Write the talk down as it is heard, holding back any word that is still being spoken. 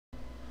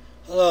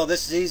Hello,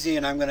 this is Easy,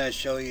 and I'm going to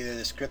show you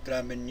the script that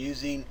I've been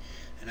using,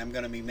 and I'm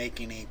going to be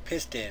making a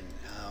piston.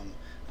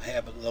 I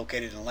have it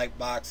located in a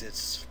Lightbox.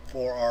 It's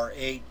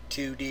 4R8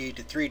 2D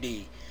to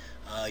 3D.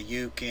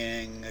 You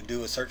can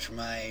do a search for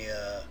my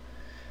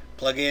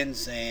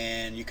plugins,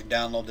 and you can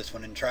download this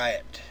one and try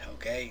it.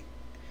 Okay,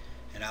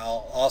 and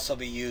I'll also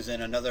be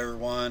using another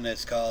one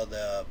that's called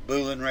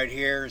Boolean right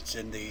here. It's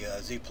in the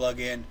Z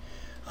plugin.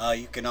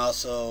 You can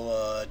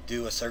also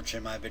do a search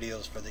in my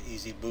videos for the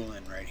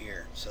EZboolean right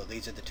here. So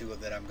these are the two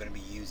that I'm going to be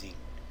using.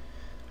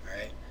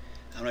 Alright,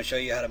 I'm going to show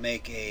you how to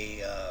make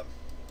a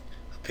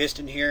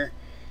piston here,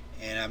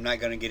 and I'm not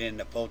going to get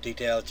into full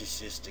detail,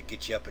 just to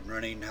get you up and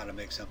running, how to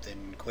make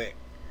something quick.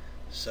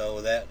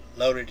 So that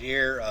loaded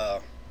here,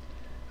 I'm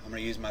going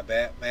to use my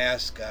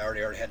mask. I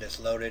already had this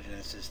loaded, and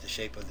this is the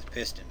shape of the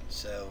piston.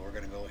 So we're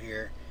going to go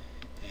here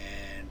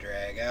and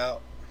drag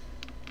out.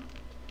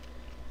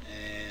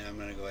 And I'm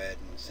going to go ahead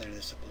and center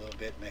this up a little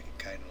bit, make it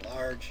kind of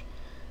large.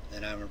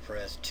 Then I'm going to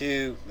press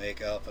 2,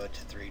 make alpha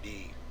to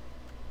 3D.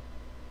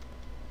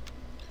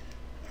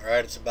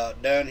 Alright, it's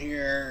about done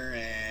here,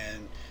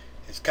 and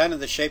it's kind of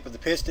the shape of the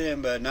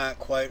piston, but not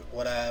quite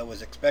what I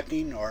was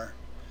expecting.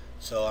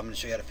 So I'm going to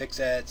show you how to fix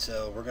that.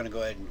 So we're going to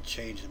go ahead and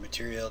change the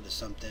material to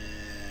something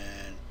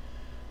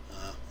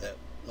that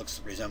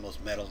resembles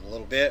metal a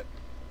little bit.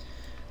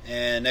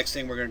 And next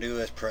thing we're going to do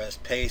is press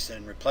paste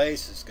and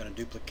replace. It's going to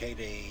duplicate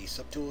a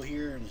subtool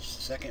here in just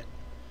a second.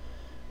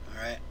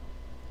 Alright,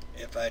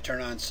 if I turn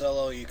on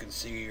solo, you can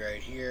see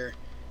right here,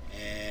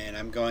 and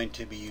I'm going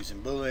to be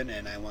using Boolean,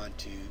 and I want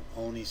to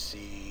only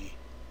see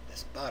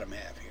this bottom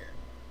half here.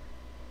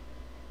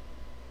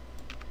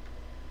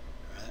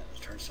 Alright,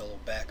 let's turn solo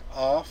back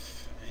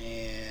off,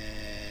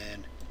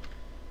 and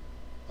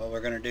what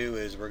we're going to do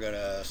is we're going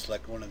to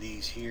select one of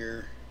these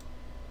here,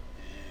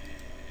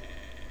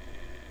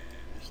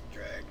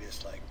 drag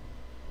this like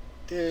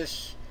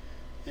this,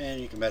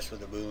 and you can mess with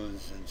the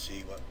booleans and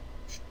see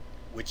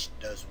which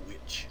does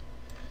which.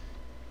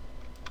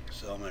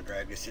 So I'm going to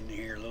drag this into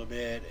here a little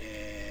bit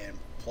and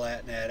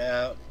flatten that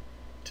out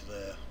till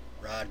the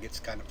rod gets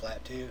kind of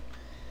flat too.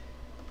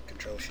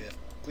 Control Shift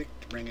click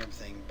to bring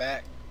everything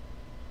back.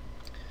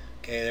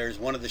 Okay, there's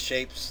one of the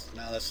shapes.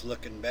 Now that's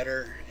looking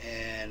better,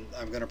 and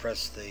I'm going to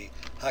press the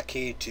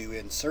hotkey to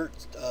insert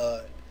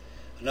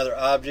another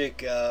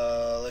object.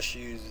 Let's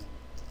use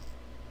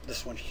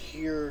this one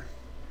here,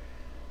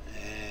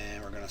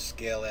 and we're going to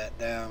scale that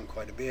down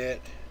quite a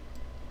bit.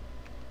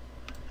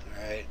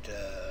 Alright,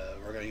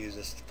 we're going to use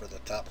this for the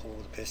top hole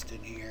of the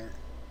piston here,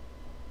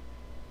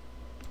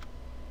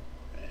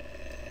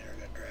 and we're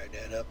going to drag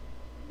that up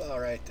about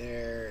right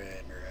there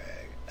and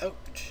drag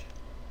out.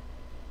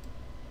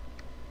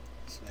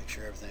 Let's make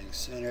sure everything's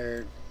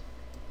centered.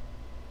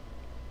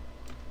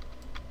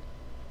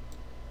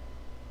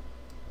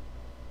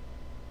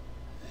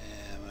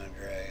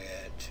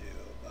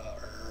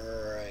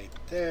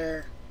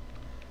 There.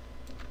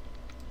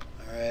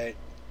 Alright,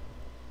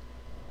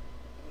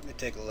 let me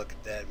take a look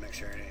at that and make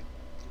sure it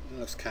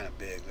looks kind of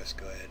big. Let's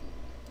go ahead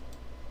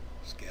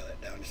and scale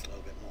it down just a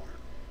little bit more.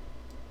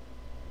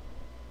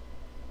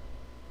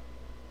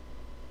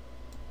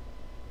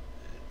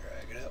 And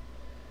drag it up.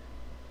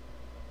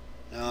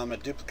 Now I'm going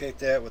to duplicate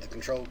that with the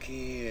control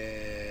key,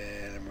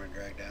 and I'm going to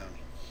drag down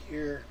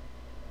here.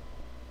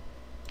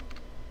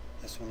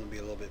 This one will be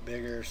a little bit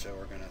bigger, so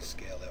we're going to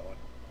scale that one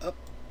up.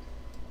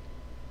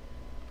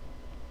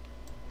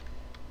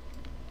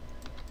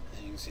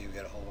 You can see we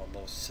got a hole on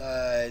both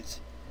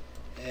sides,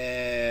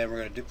 and we're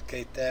going to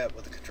duplicate that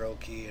with the control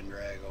key and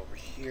drag over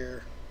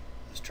here.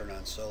 Let's turn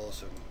on solo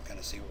so we can kind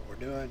of see what we're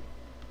doing,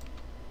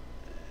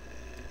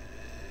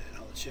 and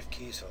hold the shift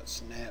key so it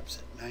snaps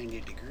at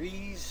 90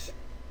 degrees.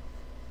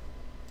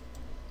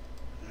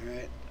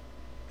 Alright,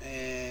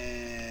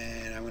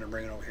 and I'm going to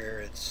bring it over here.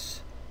 It's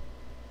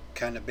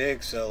kind of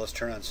big, so let's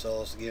turn on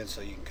solos again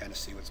so you can kind of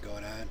see what's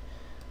going on.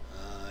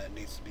 It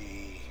needs to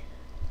be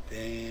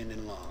thin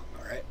and long.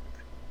 Alright,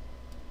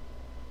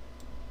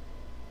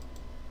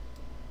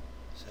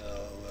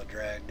 so we'll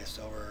drag this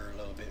over a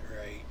little bit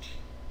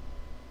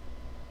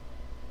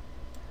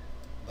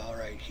about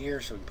right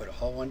here so we can put a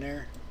hole in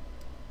there.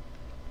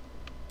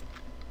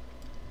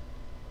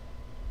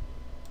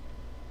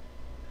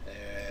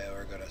 And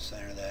we're going to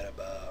center that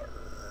about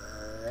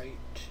right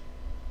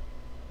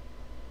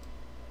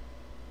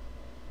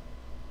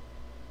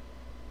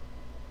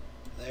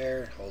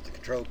there. Hold the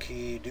control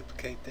key,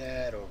 duplicate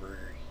that over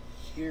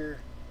here.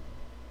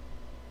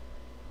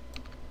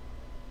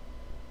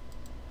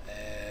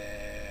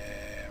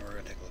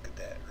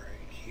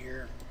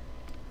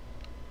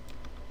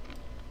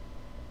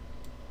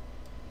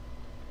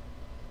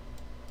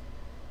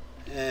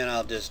 And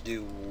I'll just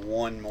do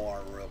one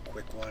more real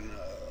quick one.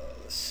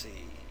 Let's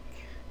see.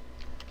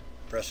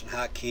 Pressing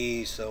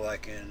hotkey so I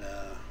can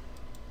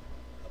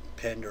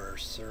append or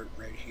insert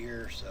right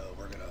here. So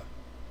we're going to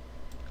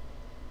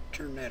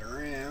turn that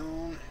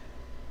around.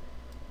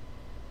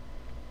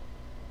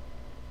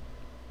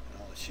 And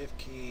hold the shift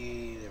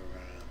key. Then we're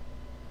going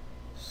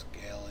to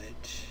scale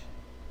it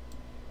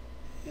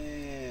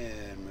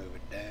and move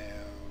it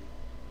down.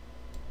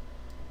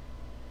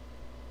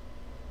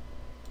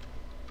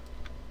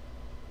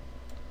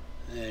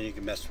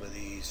 can mess with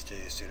these to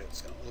see what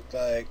it's going to look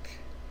like.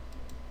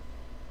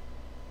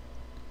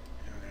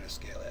 And we're going to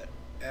scale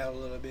that out a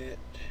little bit.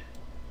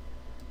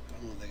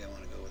 I don't think I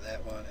want to go with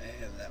that one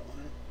and that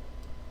one.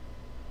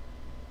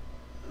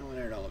 That one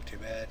there don't look too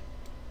bad.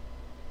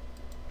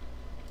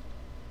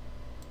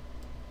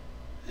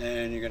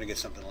 And you're going to get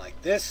something like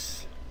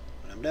this.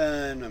 When I'm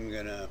done, I'm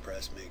going to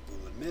press make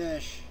Boolean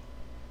mesh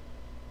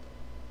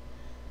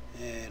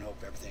and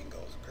hope everything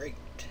goes great.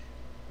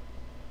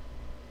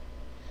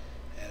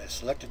 Add a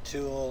selected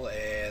tool,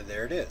 and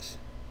there it is.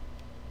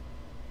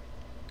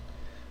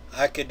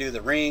 I could do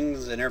the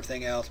rings and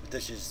everything else, but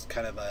this is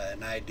kind of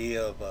an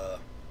idea of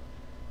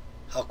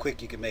how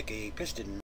quick you can make a piston